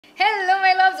Hello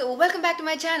my loves, welcome back to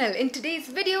my channel. In today's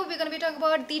video we're going to be talking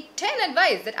about the 10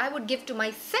 advice that I would give to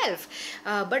myself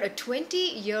but a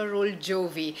 20-year-old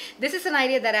Jovi. This is an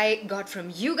idea that I got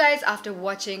from you guys after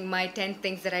watching my 10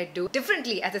 things that I do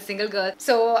differently as a single girl.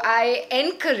 So I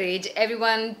encourage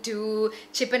everyone to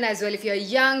chip in as well. If you're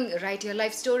young, write your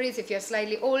life stories. If you're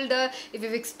slightly older, if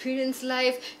you've experienced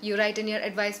life, you write in your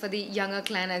advice for the younger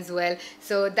clan as well.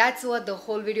 So that's what the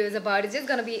whole video is about. It's just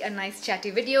going to be a nice chatty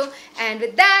video, and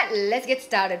with that, let's get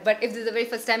started. But if this is the very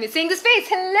first time you're seeing this face,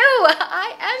 hello,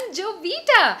 I am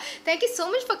Jovita. Thank you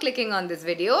so much for clicking on this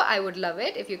video. I would love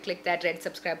it if you click that red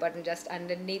subscribe button just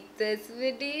underneath this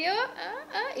video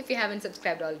if you haven't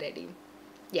subscribed already.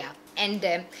 Yeah,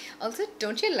 and also,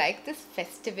 don't you like this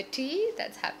festivity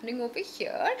that's happening over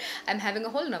here? I'm having a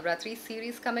whole Navratri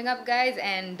series coming up, guys,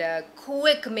 and a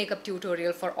quick makeup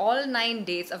tutorial for all 9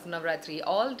 days of Navratri,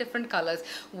 all different colors.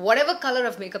 Whatever color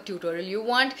of makeup tutorial you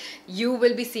want, you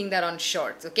will be seeing that on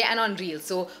shorts, okay, and on reels.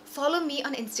 So follow me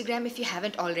on Instagram if you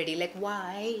haven't already. Like,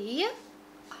 why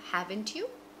haven't you?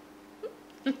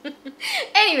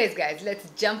 Anyways guys, let's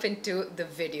jump into the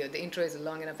video. The intro is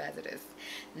long enough as it is.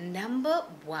 Number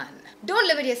 1, don't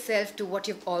limit yourself to what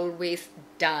you've always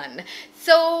done.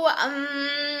 So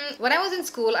when I was in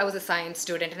school, I was a science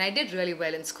student and I did really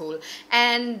well in school,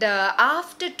 and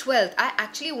after 12th I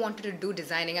actually wanted to do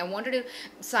designing. I wanted to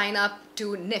sign up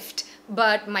to NIFT,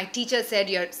 but my teacher said,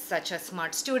 you're such a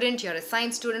smart student, you're a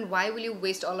science student, why will you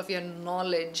waste all of your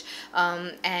knowledge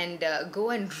and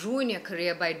go and ruin your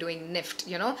career by doing NIFT,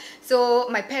 you know? So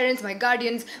my parents, my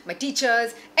guardians, my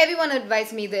teachers, everyone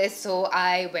advised me this, so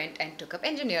I went and took up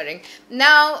engineering.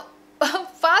 Now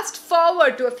fast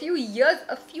forward to a few years,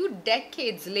 a few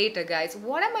decades later, guys,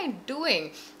 what am I doing?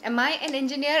 Am I an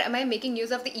engineer? Am I making use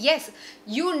of the... Yes,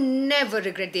 you never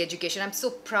regret the education. I'm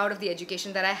so proud of the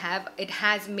education that I have. It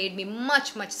has made me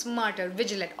much, much smarter,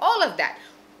 vigilant, all of that.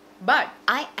 But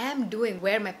I am doing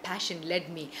where my passion led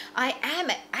me. I am,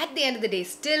 at the end of the day,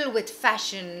 still with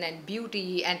fashion and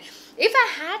beauty. And if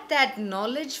I had that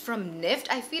knowledge from NIFT,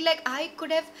 I feel like I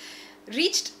could have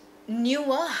reached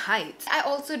newer heights. I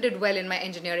also did well in my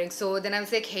engineering, so then I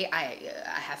was like, hey, I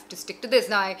have to stick to this.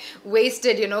 Now I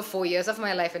wasted, 4 years of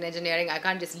my life in engineering. I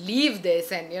can't just leave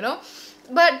this and,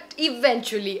 But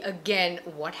eventually, again,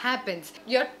 what happens?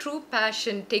 Your true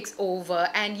passion takes over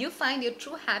and you find your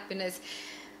true happiness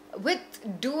with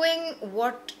doing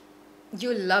what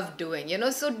you love doing,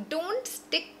 So don't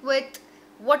stick with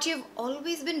what you've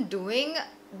always been doing.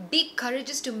 Be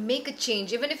courageous to make a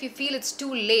change, even if you feel it's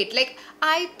too late. Like,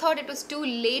 I thought it was too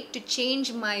late to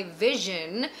change my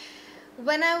vision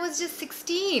when I was just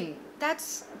 16.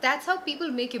 That's how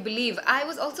people make you believe. I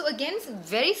was also, again,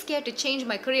 very scared to change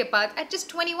my career path at just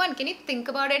 21. Can you think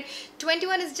about it?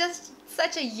 21 is just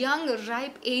such a young,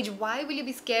 ripe age. Why will you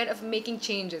be scared of making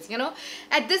changes,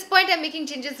 At this point, I'm making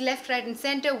changes left, right, and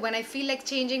center. When I feel like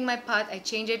changing my path, I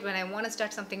change it. When I want to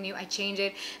start something new, I change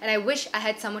it. And I wish I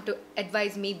had someone to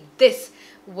advise me this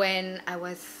when I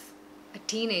was a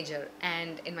teenager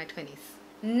and in my 20s.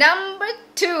 Number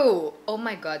 2, oh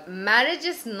my god, marriage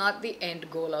is not the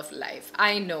end goal of life.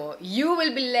 I know, you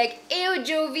will be like, ew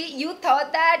Jovi, you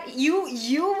thought that? You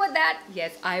were that?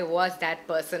 Yes, I was that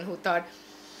person who thought,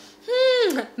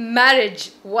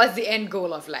 marriage was the end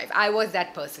goal of life. I was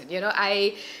that person,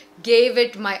 I gave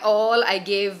it my all. I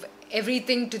gave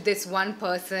everything to this one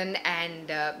person, and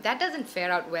that doesn't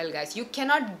fare out well, guys. You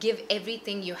cannot give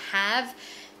everything you have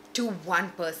to one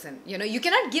person, you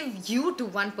cannot give you to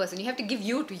one person. You have to give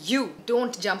you to you.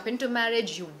 Don't jump into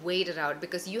marriage. You wait it out,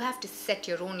 because you have to set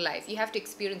your own life. You have to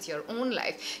experience your own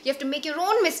life. You have to make your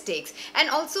own mistakes. And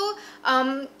also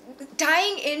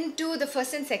tying into the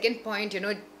first and second point,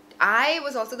 I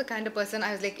was also the kind of person,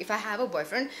 I was like, if I have a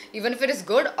boyfriend, even if it is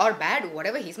good or bad,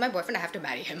 whatever, he's my boyfriend, I have to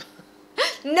marry him.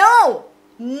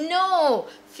 No,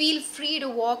 feel free to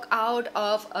walk out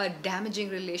of a damaging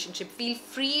relationship. Feel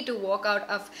free to walk out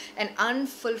of an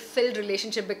unfulfilled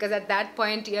relationship, because at that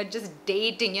point you're just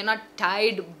dating. You're not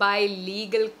tied by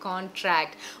legal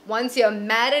contract. Once you're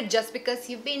married, just because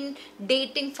you've been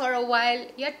dating for a while,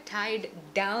 you're tied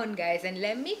down, guys. And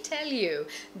let me tell you,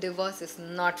 divorce is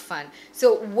not fun.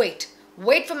 So wait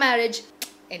for marriage.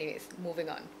 Anyways, moving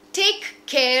on. Take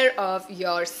care of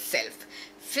yourself,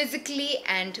 physically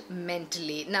and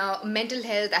mentally. Now, mental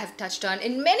health I have touched on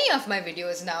in many of my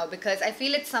videos now, because I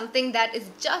feel it's something that is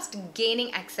just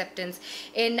gaining acceptance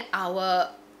in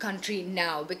our country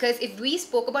now, because if we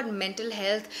spoke about mental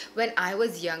health when I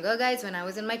was younger, guys, when I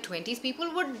was in my 20s,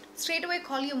 people would straight away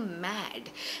call you mad.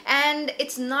 And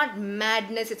it's not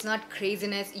madness, it's not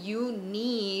craziness. You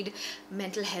need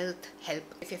mental health help.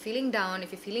 If you're feeling down,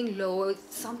 if you're feeling low,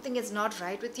 something is not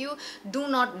right with you, do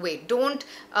not wait. Don't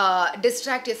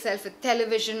distract yourself with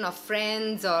television or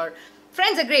friends. Or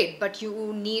friends are great, but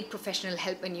you need professional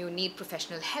help, and you need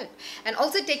professional help. And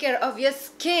also take care of your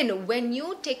skin. When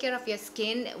you take care of your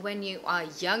skin when you are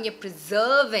young, you're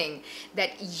preserving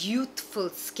that youthful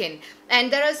skin.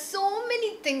 And there are so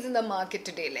many things in the market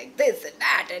today, like this and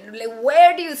that, and like,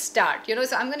 where do you start? You know,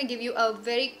 so I'm going to give you a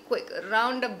very quick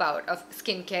roundabout of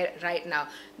skincare right now.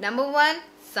 Number one,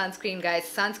 sunscreen, guys.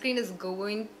 Sunscreen is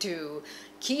going to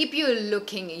keep you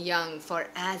looking young for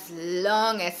as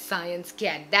long as science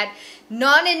can. That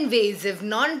non-invasive,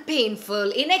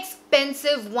 non-painful,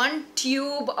 inexpensive one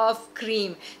tube of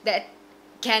cream that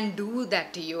can do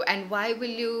that to you. And why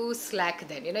will you slack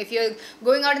then? You know, if you're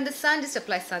going out in the sun, just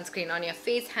apply sunscreen on your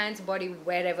face, hands, body,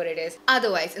 wherever it is.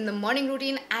 Otherwise, in the morning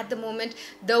routine at the moment,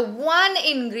 the one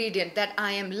ingredient that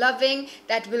I am loving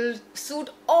that will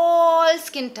suit all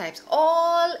skin types,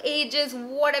 all ages,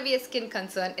 whatever your skin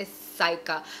concern, is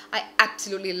Cica. I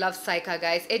absolutely love Cica,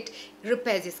 guys. It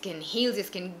repairs your skin, heals your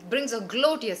skin, brings a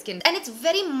glow to your skin, and it's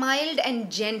very mild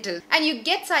and gentle. And you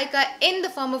get Cica in the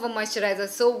form of a moisturizer.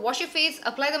 So wash your face,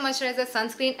 apply the moisturizer,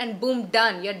 sunscreen, and boom,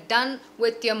 done. You're done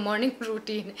with your morning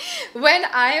routine. When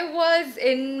I was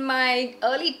in my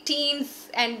early teens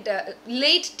and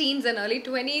late teens and early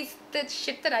 20s, the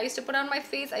shit that I used to put on my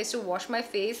face, I used to wash my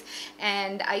face,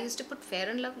 and I used to put Fair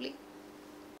and Lovely.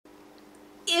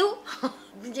 Ew.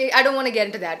 I don't want to get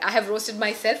into that. I have roasted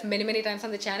myself many times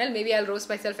on the channel. Maybe I'll roast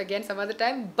myself again some other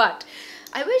time, but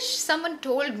I wish someone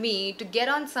told me to get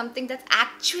on something that's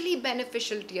actually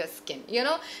beneficial to your skin, you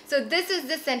know. So this is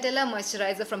the Centella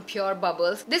moisturizer from Pure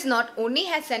Bubbles. This not only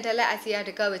has Centella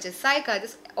asiatica, which is Cica,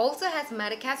 this also has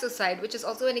maracasoside, which is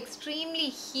also an extremely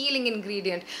healing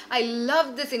ingredient. I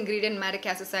love this ingredient,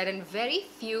 maracasoside, and very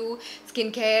few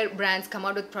skincare brands come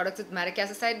out with products with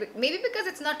maracasoside, maybe because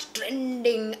it's not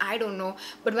trending, I don't know.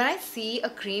 But when I see a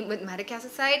cream with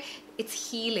maracasoside,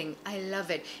 it's healing. I love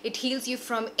it. It heals you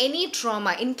from any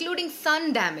trauma, including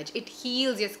sun damage. It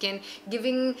heals your skin,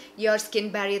 giving your skin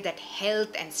barrier that health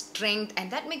and strength, and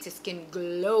that makes your skin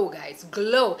glow, guys,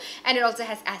 glow. And it also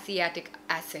has asiatic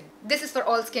acid. This is for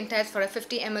all skin types. For a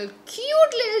 50 ml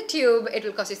cute little tube, it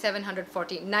will cost you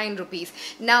 749 rupees.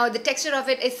 Now the texture of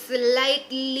it is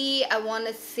slightly, I want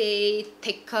to say,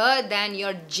 thicker than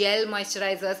your gel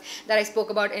moisturizers that I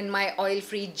spoke about in my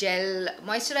oil-free gel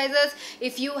moisturizers.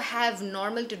 If you have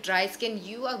normal to dry skin,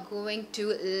 you are going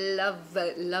to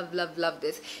love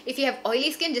this. If you have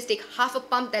oily skin, just take half a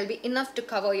pump. That'll be enough to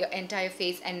cover your entire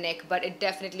face and neck. But it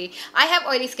definitely, I have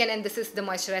oily skin, and this is the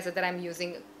moisturizer that I'm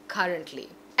using currently.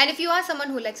 And if you are someone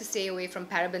who likes to stay away from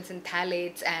parabens and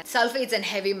phthalates and sulfates and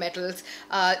heavy metals,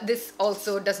 this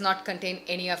also does not contain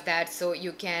any of that. So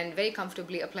you can very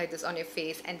comfortably apply this on your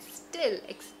face and still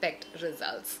expect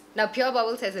results. Now Pure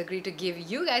Bubbles has agreed to give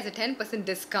you guys a 10%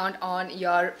 discount on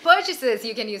your purchases.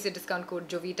 You can use the discount code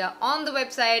Jovita on the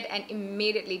website and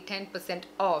immediately 10%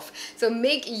 off. So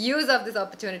make use of this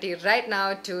opportunity right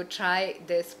now to try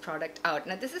this product out.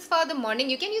 Now this is for the morning.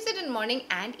 You can use it in morning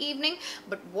and evening,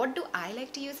 but what do I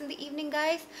like to use in the evening,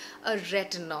 guys? A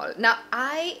retinol. Now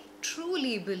I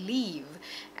truly believe,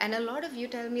 and a lot of you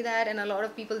tell me that, and a lot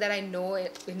of people that I know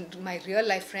in my real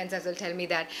life friends as well tell me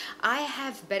that I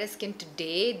have better skin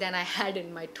today than I had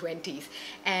in my 20s,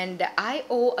 and I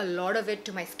owe a lot of it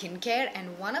to my skincare.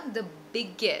 And one of the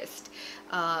biggest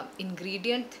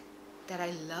ingredient that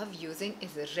I love using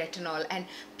is retinol, and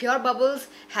Pure Bubbles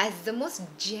has the most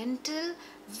gentle,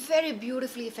 very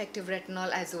beautifully effective retinol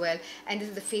as well. And this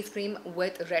is the face cream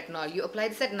with retinol. You apply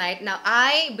this at night. Now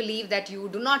I believe that you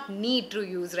do not need to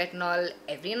use retinol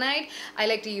every night. I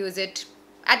like to use it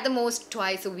at the most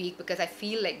twice a week because I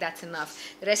feel like that's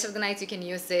enough. The rest of the nights you can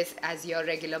use this as your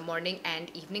regular morning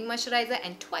and evening moisturizer,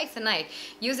 and twice a night.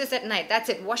 Use this at night. That's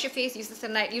it. Wash your face, use this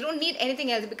at night. You don't need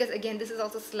anything else because again, this is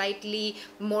also slightly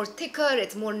more thicker,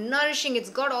 it's more nourishing, it's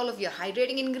got all of your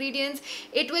hydrating ingredients.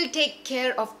 It will take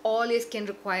care of all your skin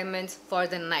requirements for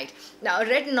the night. Now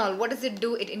retinol, what does it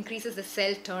do? It increases the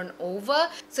cell turnover,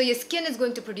 so your skin is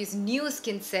going to produce new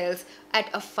skin cells at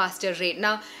a faster rate.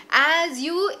 Now as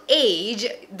you age,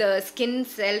 the skin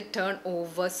cell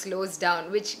turnover slows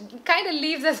down, which kind of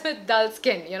leaves us with dull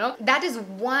skin, you know. That is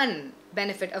one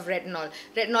benefit of retinol.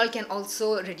 Retinol can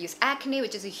also reduce acne,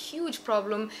 which is a huge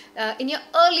problem in your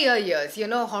earlier years. You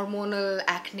know, hormonal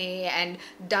acne and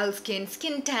dull skin,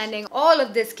 skin tanning, all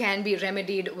of this can be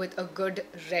remedied with a good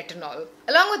retinol.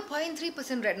 Along with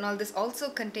 0.3% retinol, this also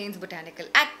contains botanical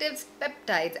actives,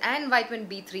 peptides, and vitamin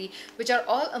B3, which are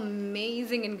all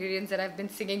amazing ingredients that I've been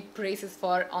singing praises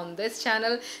for on this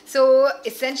channel. So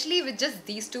essentially, with just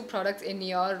these two products in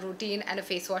your routine and a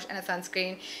face wash and a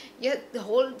sunscreen, yeah, the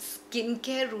whole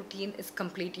skincare routine is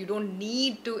complete. You don't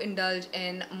need to indulge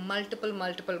in multiple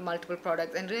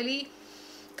products and really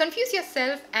confuse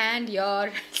yourself and your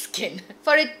skin.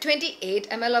 For a 28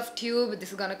 ml of tube,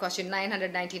 this is gonna cost you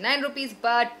 999 rupees,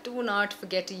 but do not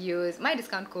forget to use my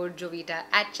discount code Jovita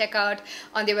at checkout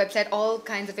on their website. All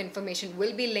kinds of information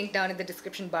will be linked down in the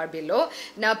description bar below.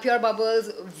 Now, Pure Bubbles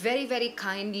very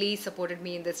kindly supported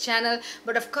me in this channel,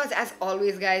 but of course, as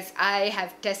always guys, I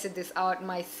have tested this out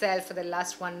myself for the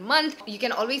last 1 month. You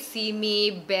can always see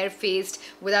me barefaced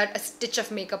without a stitch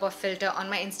of makeup or filter on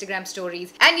my Instagram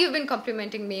stories, and you've been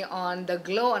complimenting me on the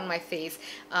glow on my face.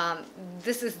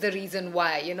 This is the reason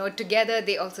why. You know, together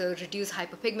they also reduce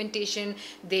hyperpigmentation,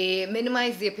 they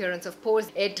minimize the appearance of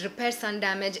pores, it repairs sun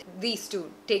damage. These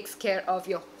two takes care of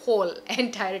your whole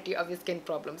entirety of your skin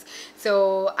problems.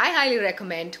 So I highly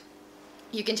recommend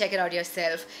you can check it out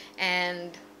yourself,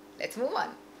 and let's move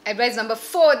on. Advice number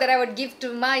 4 that I would give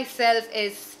to myself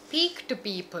is speak to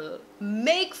people,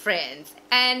 make friends,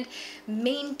 and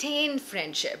maintain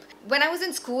friendship. When I was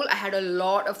in school, I had a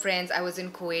lot of friends. I was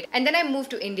in Kuwait, and then I moved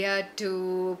to India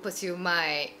to pursue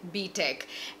my BTech.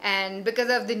 And because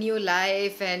of the new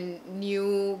life and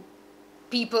new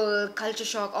people, culture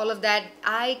shock, all of that,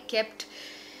 I kept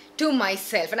to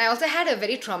myself. And I also had a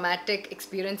very traumatic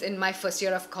experience in my first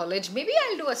year of college. Maybe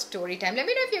I'll do a story time. Let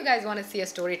me know if you guys want to see a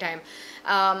story time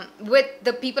with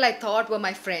the people I thought were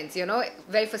my friends, you know,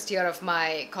 very first year of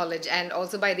my college. And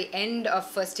also by the end of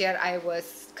first year, I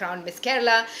was crowned Miss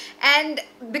Kerala. And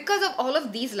because of all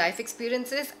of these life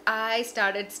experiences, I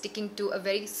started sticking to a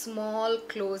very small,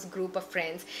 close group of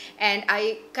friends. And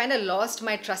I kind of lost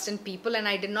my trust in people, and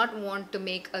I did not want to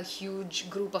make a huge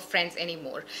group of friends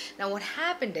anymore. Now, what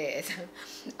happened is,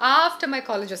 after my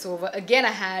college was over, again,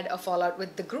 I had a fallout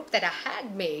with the group that I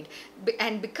had made.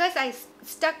 And because I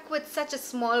stuck with such a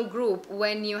small group,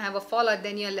 when you have a fallout,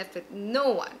 then you're left with no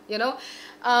one, you know.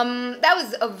 That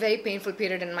was a very painful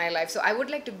period in my life. So I would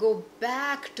like to go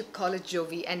back to college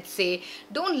Jovi and say,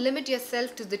 don't limit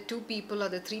yourself to the 2 people or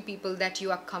the 3 people that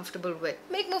you are comfortable with.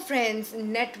 Make more friends,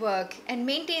 network, and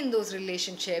maintain those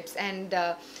relationships. And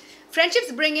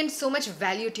friendships bring in so much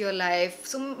value to your life,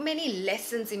 so many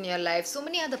lessons in your life, so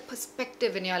many other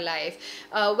perspective in your life.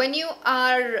 When you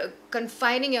are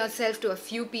confining yourself to a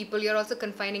few people, you're also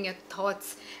confining your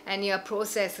thoughts and your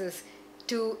processes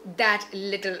to that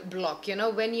little block. You know,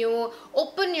 when you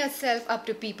open yourself up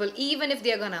to people, even if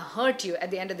they're gonna hurt you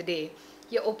at the end of the day,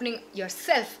 you're opening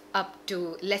yourself up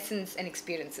to lessons and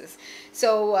experiences.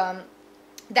 So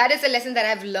that is a lesson that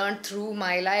I've learned through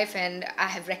my life, and I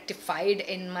have rectified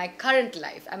in my current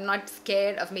life. I'm not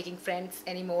scared of making friends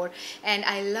anymore, and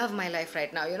I love my life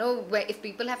right now. You know, where if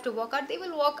people have to walk out, they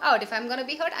will walk out. If I'm gonna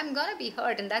be hurt, I'm gonna be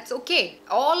hurt, and that's okay.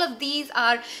 All of these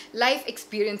are life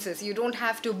experiences. You don't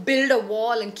have to build a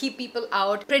wall and keep people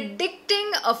out,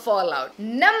 predicting a fallout.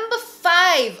 Number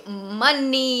 5,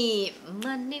 money.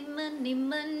 Money.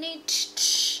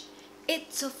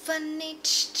 It's so funny.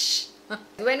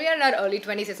 When we are in our early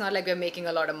 20s, it's not like we're making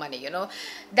a lot of money, you know.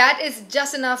 That is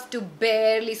just enough to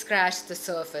barely scratch the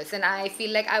surface. And I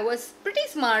feel like I was pretty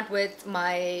smart with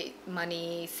my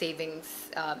money savings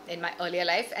in my earlier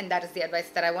life. And that is the advice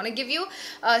that I want to give you.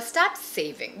 Start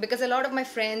saving, because a lot of my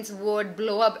friends would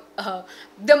blow up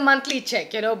the monthly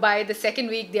check, you know. By the second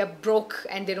week, they're broke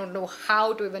and they don't know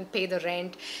how to even pay the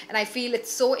rent. And I feel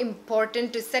it's so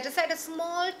important to set aside a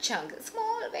small chunk,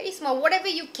 very small, whatever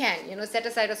you can, you know, set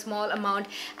aside a small amount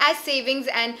as savings.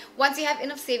 And once you have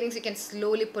enough savings, you can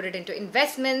slowly put it into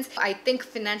investments. I think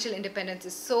financial independence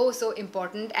is so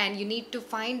important, and you need to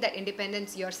find that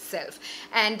independence yourself,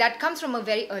 and that comes from a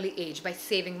very early age by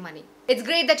saving money. It's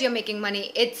great that you're making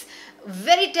money. It's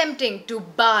very tempting to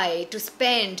buy, to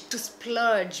spend, to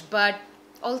splurge, but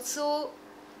also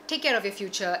take care of your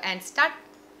future and start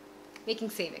making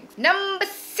savings. Number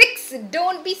 6,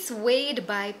 don't be swayed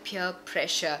by peer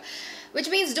pressure, which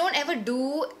means don't ever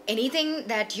do anything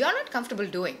that you're not comfortable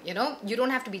doing. You know, you don't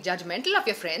have to be judgmental of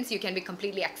your friends. You can be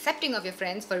completely accepting of your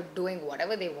friends for doing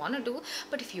whatever they want to do.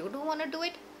 But if you don't want to do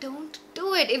it, don't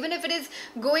do it. Even if it is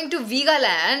going to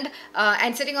Vegaland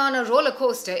and sitting on a roller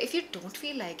coaster, if you don't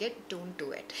feel like it, don't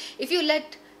do it. If you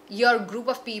let your group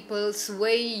of people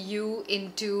sway you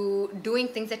into doing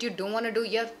things that you don't want to do,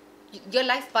 your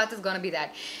life path is going to be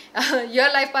that.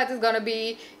 Your life path is going to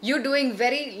be you doing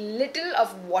very little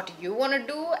of what you want to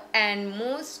do and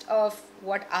most of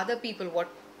what other people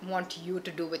want you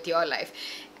to do with your life.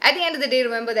 At the end of the day,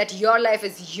 remember that your life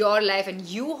is your life and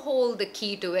you hold the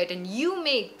key to it and you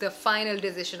make the final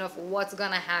decision of what's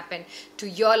gonna happen to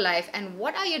your life and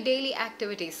what are your daily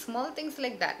activities. Small things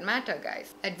like that matter,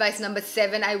 guys. Advice number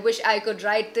 7, I wish I could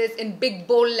write this in big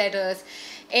bold letters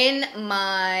in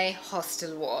my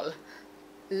hostel wall.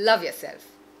 Love yourself.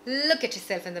 Look at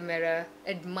yourself in the mirror,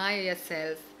 admire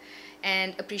yourself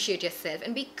and appreciate yourself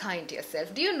and be kind to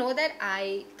yourself. Do you know that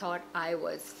I thought I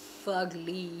was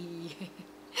fugly?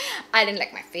 I didn't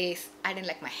like my face, I didn't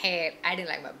like my hair, I didn't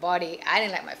like my body, I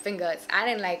didn't like my fingers, I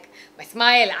didn't like my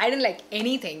smile, I didn't like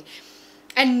anything.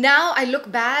 And now I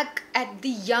look back at the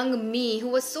young me who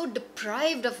was so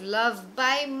deprived of love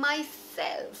by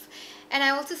myself. And I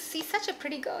also see such a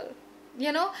pretty girl.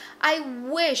 You know, I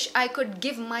wish I could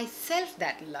give myself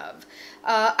that love.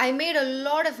 I made a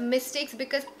lot of mistakes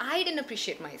because I didn't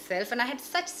appreciate myself and I had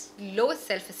such low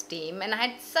self-esteem and I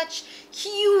had such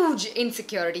huge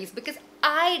insecurities because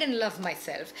I didn't love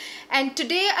myself. And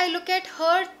today I look at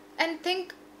her and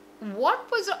think, what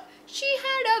was wrong? She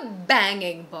had a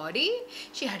banging body.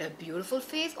 She had a beautiful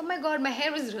face. Oh my God, my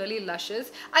hair was really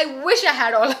luscious. I wish I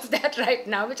had all of that right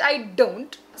now, which I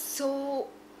don't. So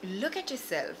look at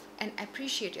yourself and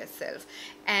appreciate yourself,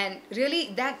 and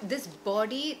really that this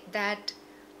body that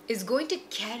is going to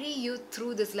carry you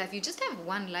through this life. You just have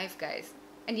one life, guys,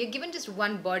 and you're given just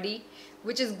one body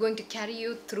which is going to carry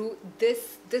you through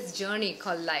this journey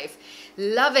called life.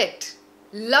 Love it.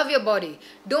 Love your body.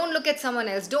 Don't look at someone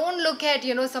else. Don't look at,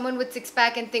 you know, someone with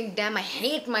six-pack and think, damn, I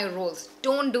hate my rolls.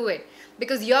 Don't do it,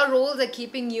 because your rolls are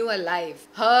keeping you alive.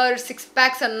 Her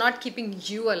six-packs are not keeping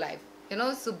you alive, you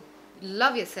know. So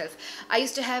love yourself. I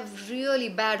used to have really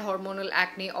bad hormonal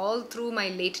acne all through my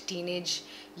late teenage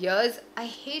years. I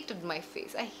hated my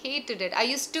face. I hated it. I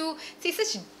used to say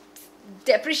such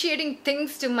depreciating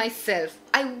things to myself.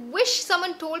 I wish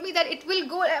someone told me that it will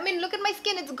go. I mean, look at my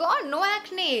skin, it's gone, no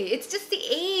acne. It's just the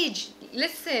age.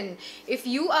 Listen, if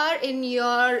you are in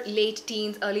your late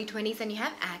teens, early 20s and you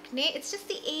have acne, it's just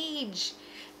the age.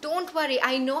 Don't worry,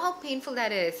 I know how painful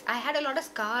that is. I had a lot of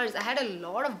scars, I had a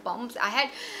lot of bumps, I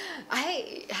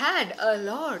had a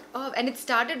lot of, and it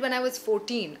started when I was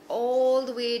 14 all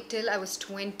the way till I was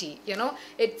 20, you know.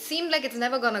 It seemed like it's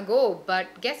never gonna go,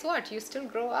 but guess what? You still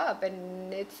grow up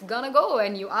and it's gonna go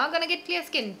and you are gonna get clear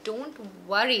skin. Don't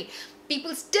worry.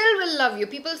 People still will love you.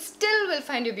 People still will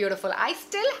find you beautiful. I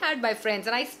still had my friends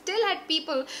and I still had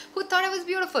people who thought I was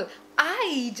beautiful.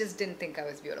 I just didn't think I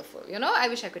was beautiful. You know, I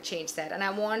wish I could change that, and I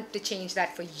want to change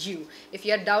that for you. If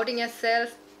you're doubting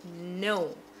yourself,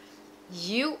 no,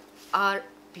 you are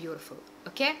beautiful.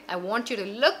 Okay? I want you to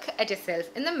look at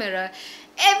yourself in the mirror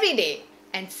every day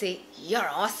and say, you're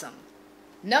awesome.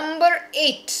 Number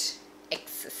 8,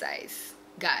 exercise.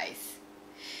 Guys,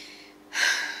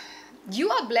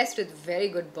 you are blessed with very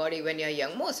good body when you're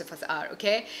young. Most of us are,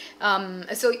 okay?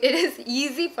 So it is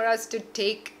easy for us to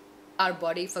take our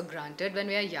body for granted when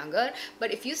we are younger,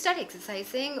 but if you start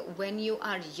exercising when you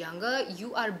are younger,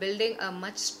 you are building a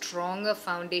much stronger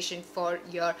foundation for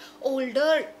your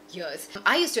older years.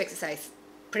 I used to exercise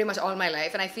pretty much all my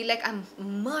life and I feel like I'm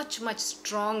much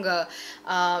stronger.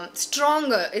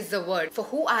 Stronger is the word. For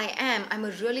who I am, I'm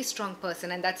a really strong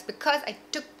person, and that's because I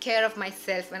took care of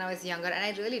myself when I was younger and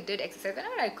I really did exercise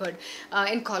whenever I could.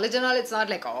 In college and all, it's not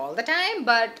like all the time,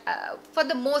 but for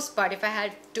the most part, if I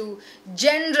had to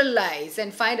generalize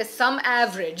and find a sum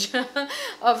average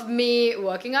of me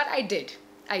working out, I did,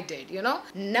 you know.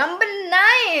 Number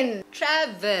 9,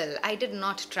 travel. I did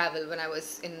not travel when I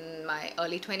was in my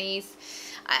early 20s.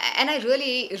 And I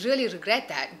really regret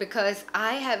that, because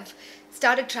I have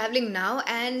started traveling now,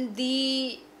 and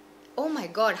oh my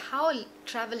God, how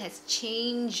travel has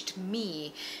changed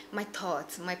me, my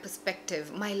thoughts, my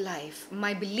perspective, my life,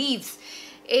 my beliefs.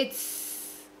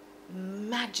 It's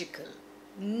magical.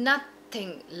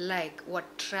 Nothing like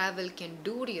what travel can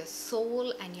do to your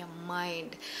soul and your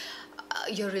mind,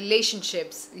 your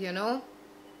relationships, you know.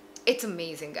 It's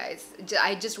amazing, guys.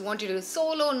 I just want you to do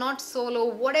solo, not solo,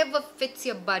 whatever fits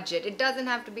your budget. It doesn't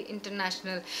have to be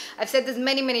international. I've said this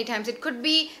many times. It could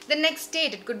be the next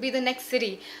state, it could be the next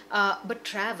city, but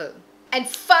travel. And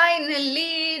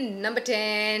finally, number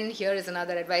 10, here is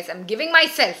another advice I'm giving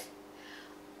myself.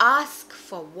 Ask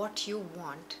for what you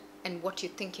want and what you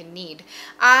think you need.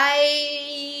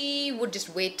 I would just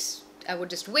wait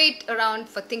around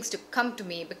for things to come to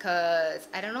me, because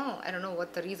I don't know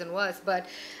what the reason was, but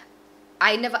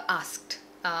I never asked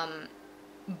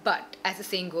But as the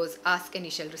saying goes, ask and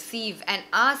you shall receive. And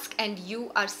ask and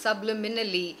you are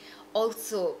subliminally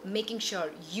also making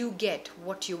sure you get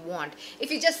what you want. If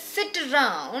you just sit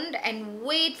around and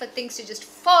wait for things to just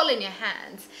fall in your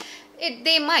hands,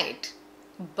 they might,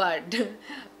 but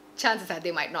chances are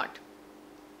they might not.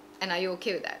 And are you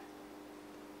okay with that?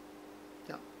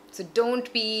 No. So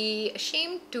don't be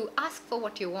ashamed to ask for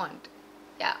what you want.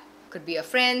 Yeah, could be your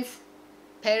friends,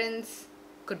 parents,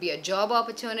 could be a job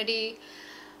opportunity,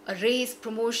 a raise,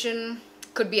 promotion,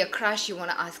 could be a crush, you want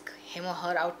to ask him or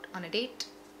her out on a date,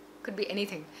 could be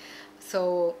anything.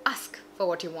 So ask for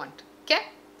what you want, okay?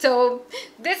 So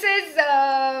this is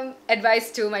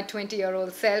advice to my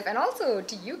 20-year-old self and also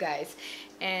to you guys.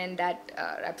 And that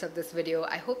wraps up this video.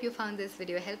 I hope you found this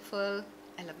video helpful.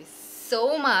 I love you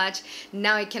so much.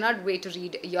 Now I cannot wait to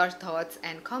read your thoughts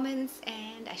and comments,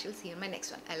 and I shall see you in my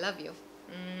next one. I love you.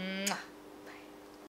 Mwah.